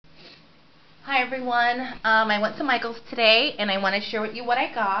Hi everyone. I went to Michael's today and I want to share with you what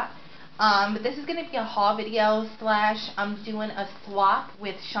I got. This is going to be a haul video slash I'm doing a swap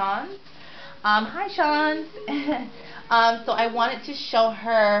with Sean. Hi Sean. So I wanted to show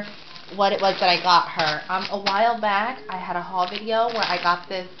her what it was that I got her. A while back I had a haul video where I got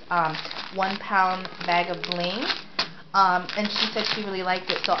this 1 pound bag of bling. And she said she really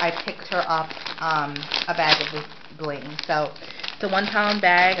liked it, so I picked her up a bag of this bling. So it's a 1 pound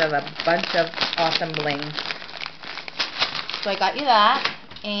bag of a bunch of awesome bling. So I got you that,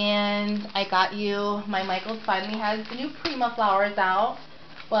 and I got you, my Michaels finally has the new Prima flowers out,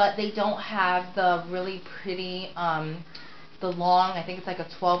 but they don't have the really pretty, the long, I think it's like a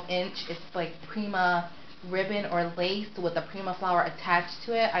 12-inch, it's like Prima ribbon or lace with a Prima flower attached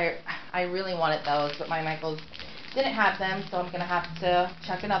to it. I really wanted those, but my Michaels didn't have them, so I'm going to have to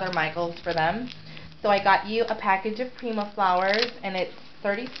check another Michaels for them. So I got you a package of Prima flowers, and it's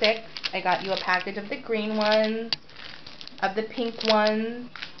 36. I got you a package of the green ones, of the pink ones,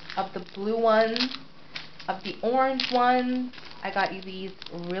 of the blue ones, of the orange ones. I got you these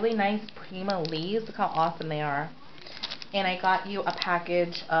really nice Prima leaves. Look how awesome they are. And I got you a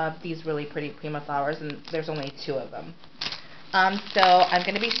package of these really pretty Prima flowers, and there's only 2 of them. So I'm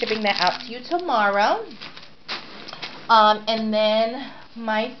going to be shipping that out to you tomorrow. And then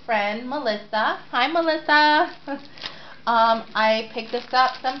my friend Melissa. Hi Melissa. I picked us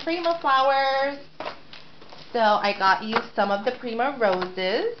up some Prima flowers. So I got you some of the Prima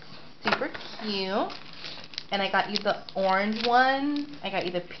roses. Super cute. And I got you the orange ones. I got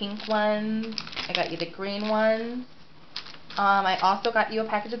you the pink ones. I got you the green ones. I also got you a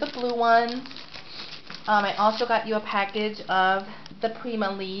package of the blue ones. I also got you a package of the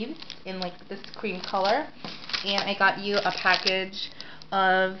Prima leaves in like this cream color. And I got you a package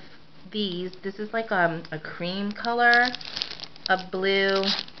of these. This is like a cream color, a blue,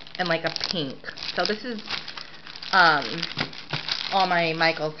 and like a pink. So this is all my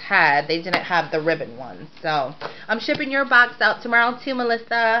Michaels had. They didn't have the ribbon one. So I'm shipping your box out tomorrow too,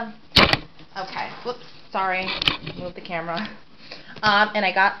 Melissa. Okay. Whoops. Sorry. Move the camera. And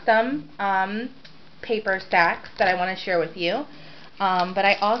I got some paper stacks that I want to share with you. But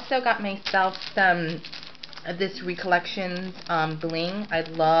I also got myself some of this Recollections bling. I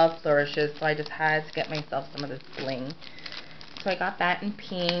love flourishes, so I just had to get myself some of this bling. So I got that in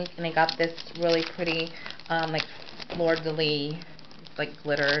pink, and I got this really pretty like fleur-de-lis, like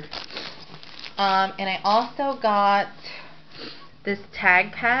glittered. And I also got this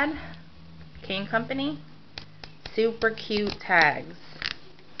tag pad, Cane Company. Super cute tags.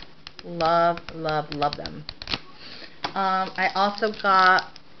 Love, love, love them. I also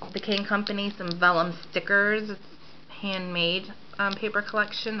got the Cane Company some vellum stickers. It's handmade paper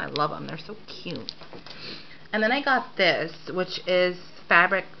collection. I love them. They're so cute. And then I got this, which is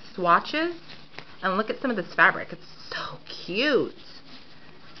fabric swatches. And look at some of this fabric. It's so cute.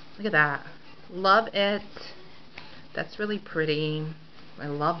 Look at that. Love it. That's really pretty. I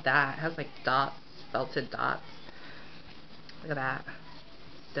love that. It has like dots, felted dots. Look at that.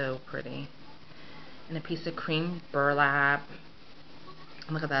 So pretty. And a piece of cream burlap.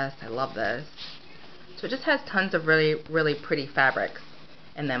 Look at this. I love this. So it just has tons of really, really pretty fabrics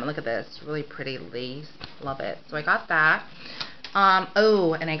in them. Look at this. Really pretty lace. Love it. So I got that.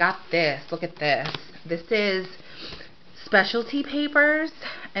 Oh, and I got this. Look at this. This is specialty papers.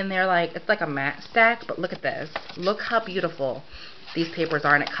 And they're like, it's like a matte stack. But look at this. Look how beautiful these papers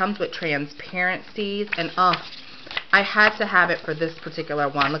are. And it comes with transparencies. And oh, I had to have it for this particular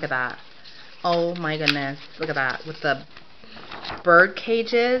one. Look at that. Oh my goodness. Look at that. With the bird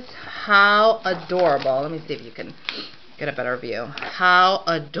cages. How adorable. Let me see if you can get a better view. How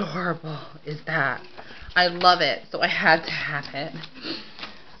adorable is that? I love it. So I had to have it.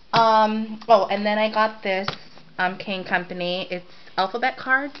 Oh, and then I got this Cane Company. It's alphabet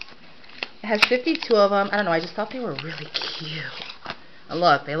cards. It has 52 of them. I don't know. I just thought they were really cute. And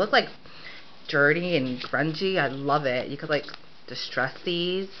look, they look like dirty and grungy. I love it. You could like distress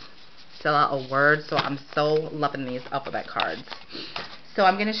these, fill out a word. So I'm so loving these alphabet cards. So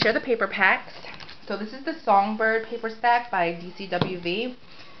I'm going to share the paper packs. So this is the Songbird paper stack by DCWV.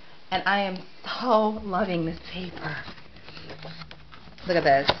 And I am so loving this paper. Look at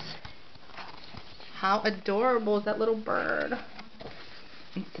this. How adorable is that little bird?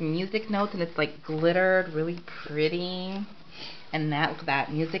 And some music notes, and it's like glittered, really pretty. And that, look at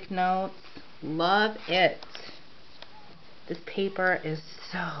that, music notes. Love it. This paper is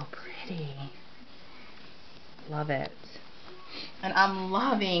so pretty. Love it. And I'm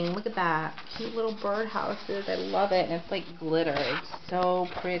loving, look at that, cute little bird houses. I love it. And it's like glitter. It's so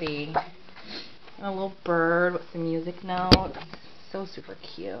pretty. And a little bird with some music notes. So super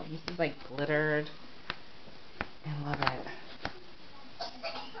cute. This is like glittered. I love it.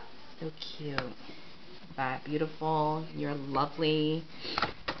 So cute. That beautiful. You're lovely.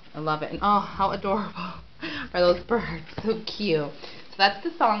 I love it. And oh, how adorable are those birds. So cute. So that's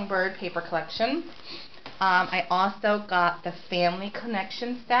the Songbird paper collection. I also got the Family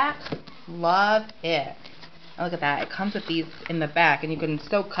Connection stack. Love it. And look at that. It comes with these in the back, and you can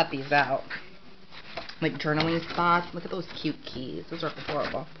so cut these out. Like journaling spots. Look at those cute keys. Those are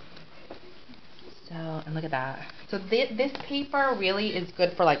adorable. So, and look at that. So this paper really is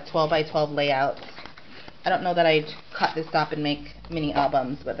good for like 12 by 12 layouts. I don't know that I'd cut this up and make mini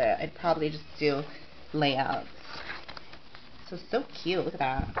albums with it. I'd probably just do layouts. So cute. Look at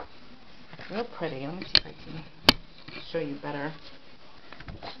that. Real pretty. Let me see if I can show you better.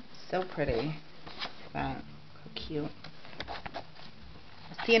 So pretty. Look at that. How cute.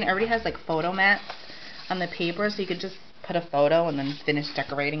 See, and everybody has like photo mats on the paper, so you could just put a photo and then finish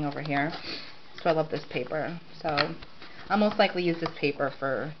decorating over here. So I love this paper. So I'll most likely use this paper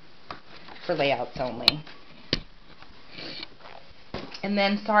for layouts only. And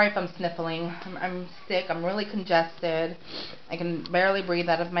then, sorry if I'm sniffling. I'm sick. I'm really congested. I can barely breathe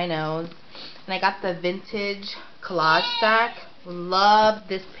out of my nose. And I got the Vintage Collage Stack. Love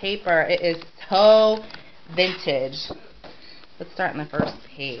this paper. It is so vintage. Let's start on the first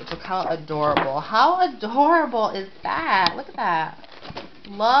page. Look how adorable. How adorable is that? Look at that.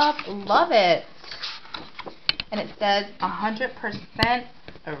 Love it. And it says 100%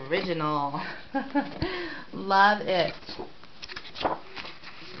 original. Love it.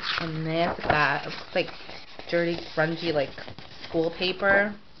 And this, look at that. It looks like dirty, grungy, like school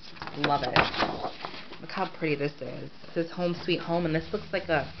paper. Love it. Look how pretty this is. It says Home Sweet Home, and this looks like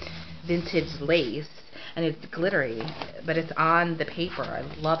a vintage lace. And it's glittery, but it's on the paper. I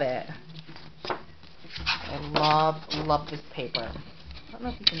love it. I love this paper. I don't know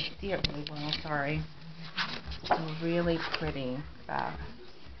if you can see it really well. Sorry. It's really pretty. Look at that.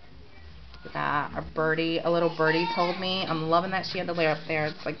 Look at that. A little birdie told me. I'm loving that chandelier up there.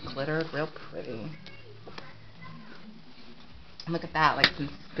 It's like glittered, real pretty. And look at that, like some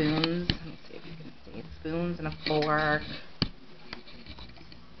spoons. Let me see if you can see. Spoons and a fork.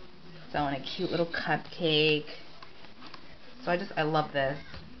 So, and a cute little cupcake. So I love this.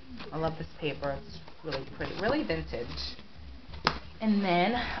 I love this paper. It's really pretty. Really vintage. And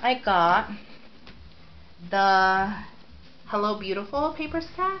then I got the Hello Beautiful paper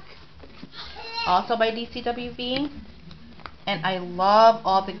stack. Also by DCWV. And I love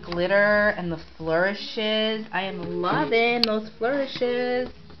all the glitter and the flourishes. I am loving those flourishes.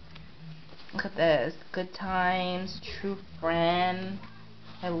 Look at this. Good Times, True Friend.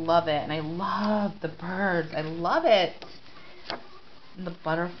 I love it. And I love the birds. I love it. And the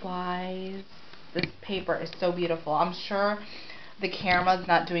butterflies. This paper is so beautiful. I'm sure the camera's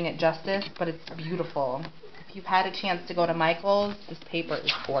not doing it justice, but it's beautiful. If you've had a chance to go to Michael's, this paper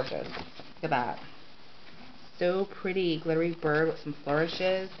is gorgeous. Look at that. So pretty. Glittery bird with some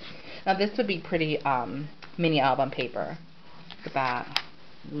flourishes. Now this would be pretty mini album paper. Look at that.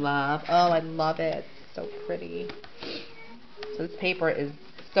 Love. Oh, I love it. So pretty. So this paper is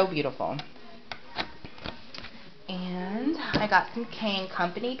so beautiful. And I got some K &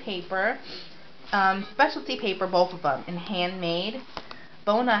 Company paper. Specialty paper, both of them, and handmade.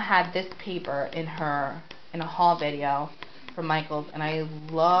 Bona had this paper in a haul video from Michael's, and I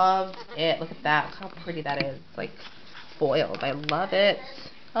loved it. Look at that. Look how pretty that is. It's like foiled. I love it.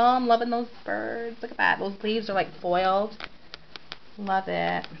 Oh, I'm loving those birds. Look at that. Those leaves are like foiled. Love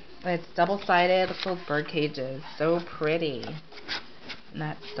it. And it's double-sided. Look at those bird cages. So pretty. And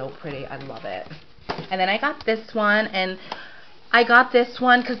that's so pretty. I love it. And then I got this one, and I got this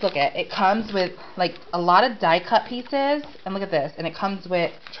one because look at it. It comes with like a lot of die cut pieces, and look at this. And it comes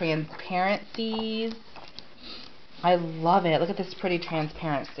with transparencies. I love it. Look at this pretty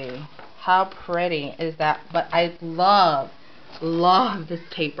transparency. How pretty is that? But I love this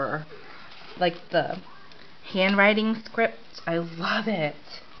paper. Like the handwriting script. I love it.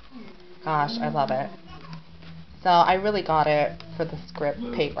 Gosh, I love it. So I really got it for the script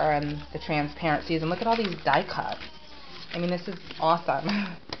paper and the transparencies. And look at all these die cuts. I mean, this is awesome.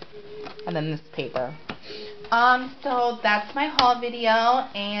 And then this paper. So that's my haul video,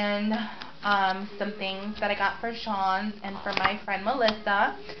 and some things that I got for Sean's and for my friend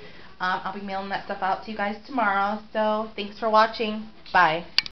Melissa. I'll be mailing that stuff out to you guys tomorrow. So thanks for watching. Bye.